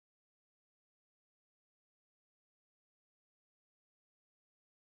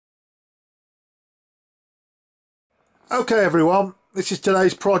Okay everyone, this is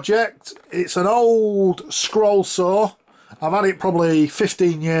today's project. It's an old scroll saw. I've had it probably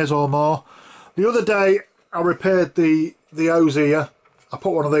 15 years or more. The other day I repaired the hose here. I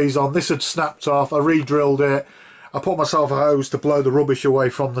put one of these on. This had snapped off. I re-drilled it. I put myself a hose to blow the rubbish away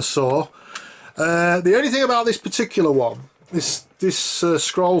from the saw. The only thing about this particular one, this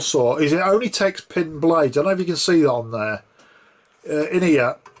scroll saw, is it only takes pin blades. I don't know if you can see that on there. In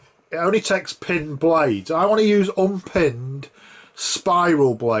here, it only takes pin blades. I want to use unpinned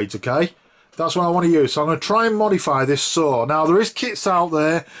spiral blades, okay? That's what I want to use. So I'm going to try and modify this saw. Now, there is kits out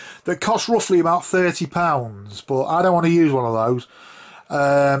there that cost roughly about £30, but I don't want to use one of those.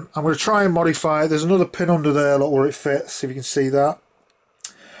 I'm going to try and modify it. There's another pin under there, look where it fits, if you can see that.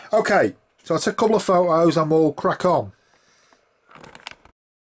 Okay, so I'll take a couple of photos and we'll crack on.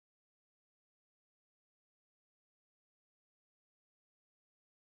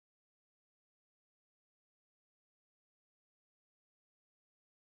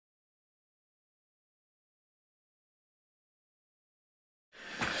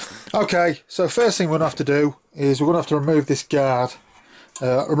 Okay, so first thing we're going to have to do is we're going to have to remove this guard.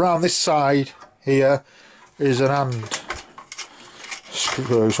 Around this side here is an hand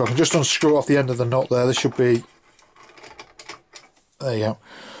screw, so I can just unscrew off the end of the nut there. This should be, there you go.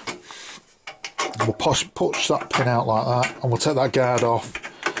 We'll push that pin out like that and we'll take that guard off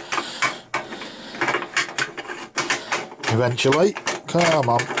eventually. Come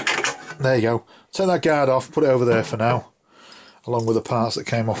on, there you go. Take that guard off, put it over there for now, along with the parts that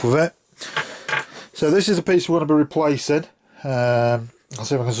came off of it. So this is a piece we're going to be replacing. I'll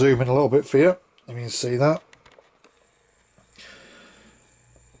see if I can zoom in a little bit for you. Let me see that.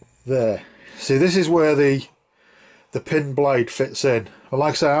 There. See, this is where the pin blade fits in. But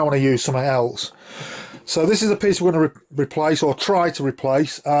like I say, I want to use something else. So this is a piece we're going to replace, or try to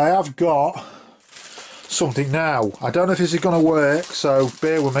replace. I have got something now. I don't know if this is going to work, so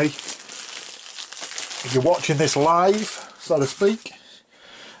bear with me. If you're watching this live, so to speak,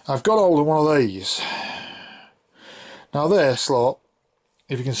 I've got hold of one of these. Now this, look,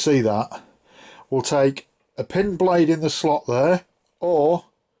 if you can see that, we'll take a pin blade in the slot there, or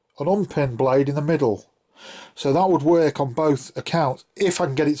an unpinned blade in the middle. So that would work on both accounts, if I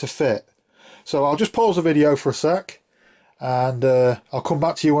can get it to fit. So I'll just pause the video for a sec, and I'll come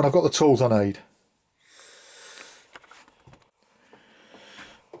back to you when I've got the tools I need.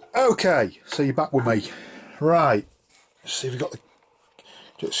 Okay, so you're back with me. Right, let's see if we've got the...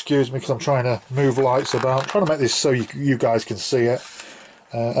 Excuse me, because I'm trying to move lights about. I'm trying to make this so you guys can see it,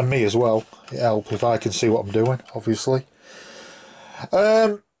 and me as well. It helps if I can see what I'm doing, obviously.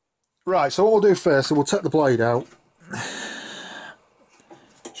 Right, so what we'll do first is we'll take the blade out.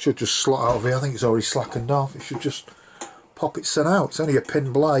 Should just slot out of here. I think it's already slackened off. It should just pop it set out. It's only a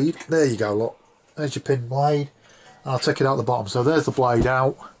pin blade. There you go, look. There's your pin blade. I'll take it out the bottom. So there's the blade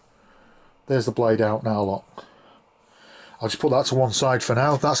out. There's the blade out now, look. I'll just put that to one side for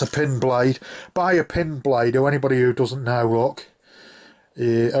now. That's a pin blade. Buy a pin blade, or anybody who doesn't know, look.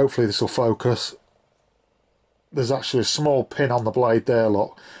 Hopefully this will focus. There's actually a small pin on the blade there,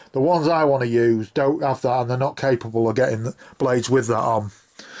 look. The ones I want to use don't have that, and they're not capable of getting the blades with that on.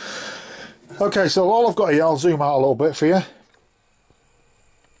 Okay, so all I've got here, I'll zoom out a little bit for you.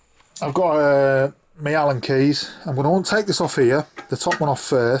 I've got my Allen keys. I'm going to take this off here, the top one off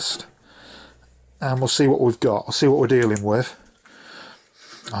first, and we'll see what we've got. I'll see what we're dealing with,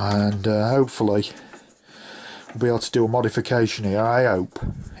 and hopefully we'll be able to do a modification here. I hope.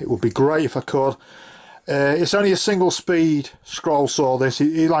 It would be great if I could. It's only a single speed scroll saw, this.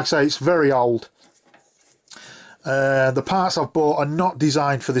 Like I say, it's very old. The parts I've bought are not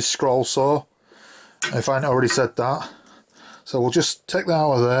designed for this scroll saw, if I hadn't already said that. So we'll just take that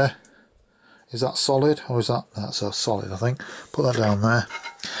out of there. Is that solid, or is that's a solid, I think. Put that down there.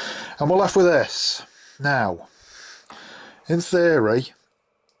 And we're left with this. Now, in theory,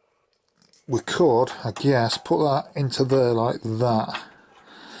 we could, I guess, put that into there like that.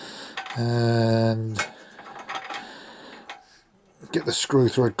 And get the screw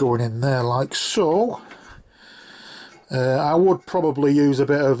thread going in there like so. I would probably use a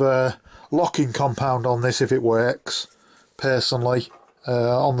bit of a locking compound on this if it works, personally,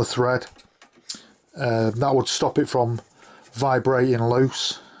 on the thread. That would stop it from vibrating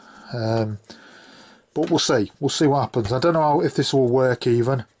loose. But we'll see what happens. I don't know if this will work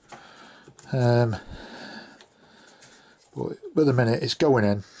even, but at the minute it's going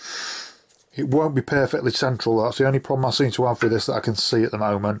in. It won't be perfectly central. That's the only problem I seem to have with this that I can see at the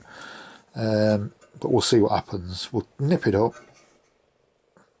moment, but we'll see what happens. We'll nip it up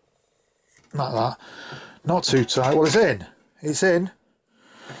like that, not too tight. Well, it's in,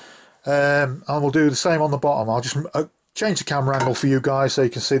 and we'll do the same on the bottom. I'll just change the camera angle for you guys so you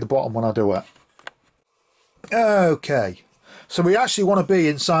can see the bottom when I do it. Okay, so we actually want to be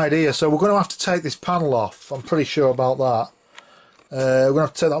inside here, so we're going to have to take this panel off. I'm pretty sure about that. We're going to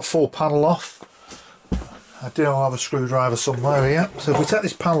have to take that full panel off. I do have a screwdriver somewhere here, so if we take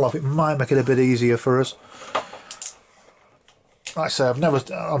this panel off it might make it a bit easier for us. Like I say,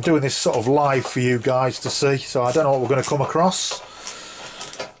 I'm doing this sort of live for you guys to see, so I don't know what we're going to come across.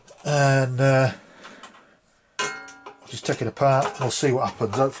 And we'll just take it apart, we'll see what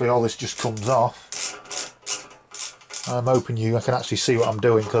happens. Hopefully all this just comes off. I'm hoping I can actually see what I'm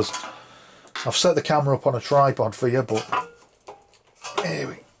doing, because I've set the camera up on a tripod for you, but there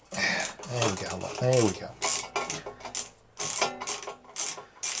we go, look, there we go.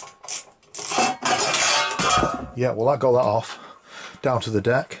 Yeah, well, that got that off, down to the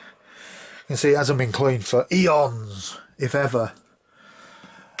deck. You can see it hasn't been cleaned for eons, if ever.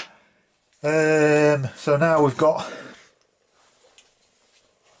 So now we've got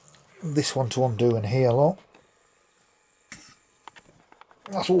this one to undo in here, look.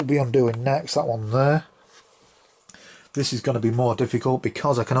 That's what we'll be undoing next, that one there. This is going to be more difficult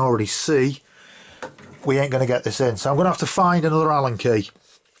because I can already see we ain't going to get this in. So I'm going to have to find another Allen key.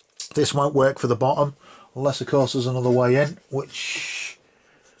 This won't work for the bottom, unless of course there's another way in, which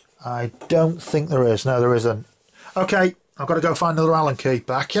I don't think there is. No, there isn't. Okay, I've got to go find another Allen key.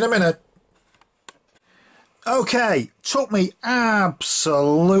 Back in a minute. Okay, took me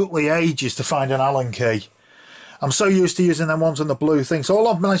absolutely ages to find an Allen key. I'm so used to using them ones on the blue thing. So all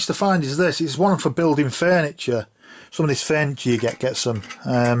I've managed to find is this. It's one for building furniture. Some of this furniture you get some.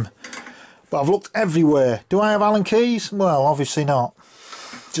 But I've looked everywhere. Do I have Allen keys? Well, obviously not.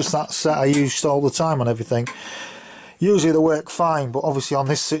 Just that set I used all the time on everything. Usually they work fine, but obviously on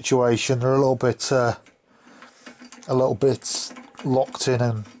this situation they're a little bit locked in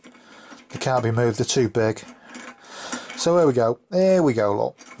and they can't be moved. They're too big. So here we go. There we go.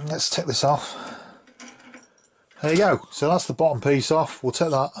 Look, let's take this off. There you go. So that's the bottom piece off. We'll take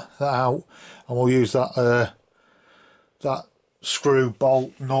that out and we'll use that that screw,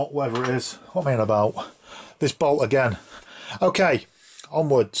 bolt, nut, whatever it is. What am I on about? This bolt again. Okay,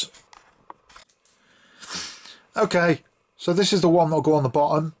 onwards. Okay, so this is the one that'll go on the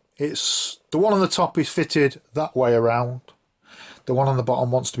bottom. It's the one on the top is fitted that way around. The one on the bottom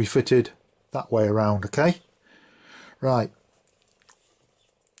wants to be fitted that way around. Okay, right.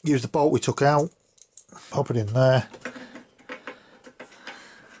 Use the bolt we took out. Pop it in there.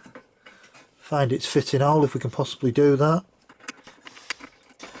 Find its fitting hole if we can possibly do that.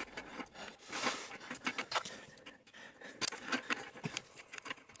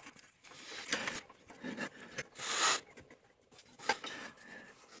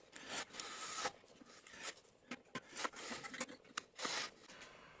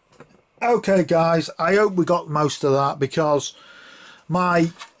 Okay guys, I hope we got most of that, because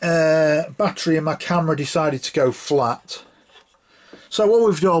my battery in my camera decided to go flat. So what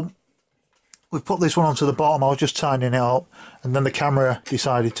we've done, we've put this one onto the bottom. I was just tightening it up and then the camera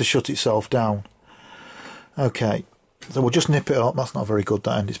decided to shut itself down. Okay, so we'll just nip it up. That's not very good,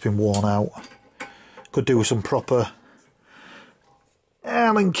 that end, it's been worn out. Could do with some proper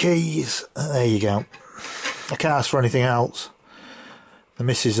Allen keys. There you go. I can't ask for anything else. The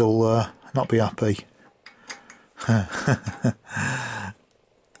missus will not be happy.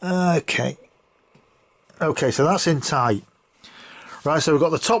 Okay, so that's in tight. Right, so we've got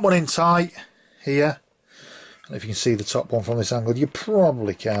the top one in tight here. I don't know if you can see the top one from this angle. You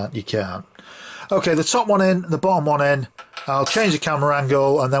probably can't. You can't. Okay, the top one in, the bottom one in. I'll change the camera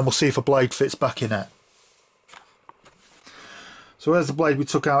angle and then we'll see if a blade fits back in it. So there's the blade we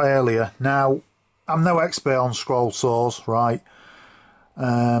took out earlier. Now, I'm no expert on scroll saws, right?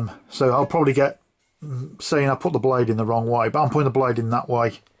 So I'll probably get saying I put the blade in the wrong way, but I'm putting the blade in that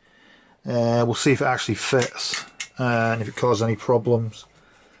way. We'll see if it actually fits and if it causes any problems.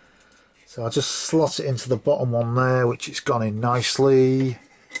 So I'll just slot it into the bottom one there, which it's gone in nicely,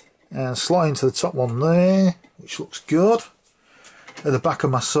 and slot into the top one there, which looks good. At the back of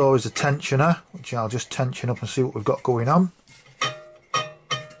my saw is a tensioner, which I'll just tension up and see what we've got going on.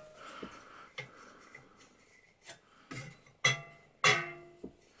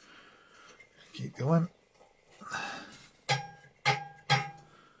 Keep going.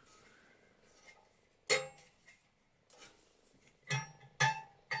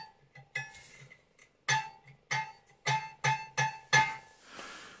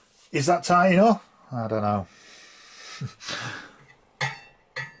 Is that tight enough? I don't know.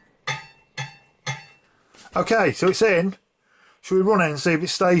 Okay, so it's in. Should we run it and see if it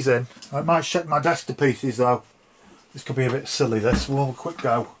stays in? I might check my desk to pieces though. This could be a bit silly, this. We'll have a quick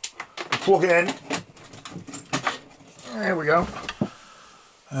go. We'll plug it in. There we go.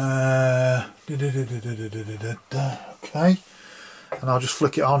 Okay, and I'll just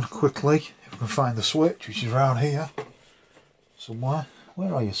flick it on quickly if I can find the switch, which is around here somewhere.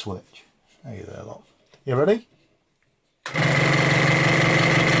 Where are you, switch? There you there, look. You ready?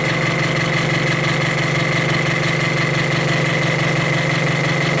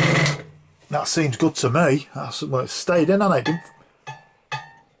 That seems good to me. That's, well, it's stayed in, hasn't it?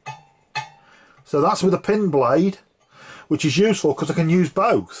 So that's with a pin blade, which is useful because I can use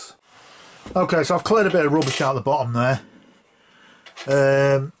both. Okay, so I've cleared a bit of rubbish out the bottom there.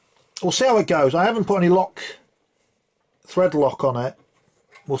 We'll see how it goes. I haven't put any thread lock on it.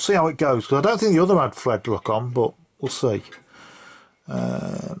 We'll see how it goes, because I don't think the other had thread lock on, but we'll see.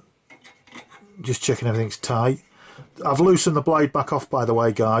 Just checking everything's tight. I've loosened the blade back off, by the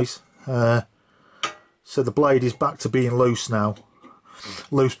way, guys. So the blade is back to being loose now.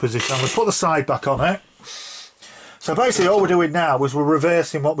 Loose position. I'm going to put the side back on it. So basically all we're doing now is we're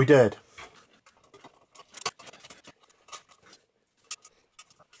reversing what we did.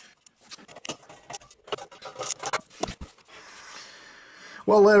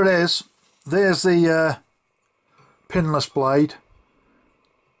 Well, there it is. There's the pinless blade.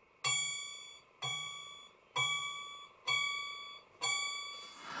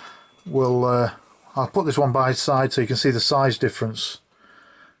 I'll put this one by its side so you can see the size difference.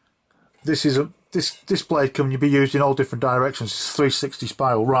 This blade can be used in all different directions. It's 360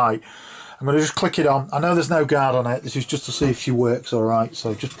 spiral. Right, I'm going to just click it on. I know there's no guard on it. This is just to see if she works all right,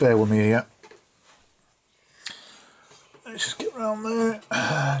 so just bear with me here. Let's just get around there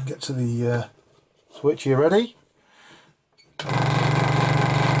and get to the switch. You ready?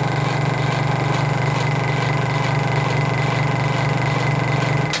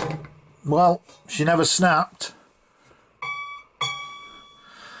 Well, she never snapped,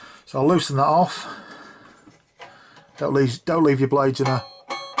 so I'll loosen that off. Don't leave your blades in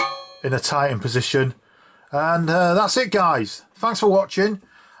a tightened position, and that's it, guys. Thanks for watching.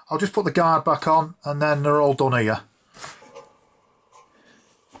 I'll just put the guard back on, and then they're all done here.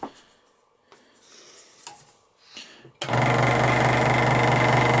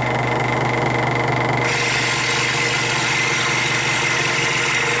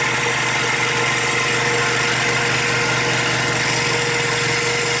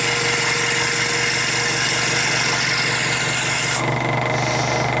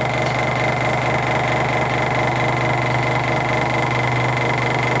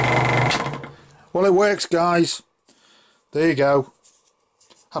 Well, it works, guys. There you go.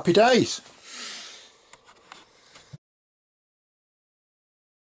 Happy days.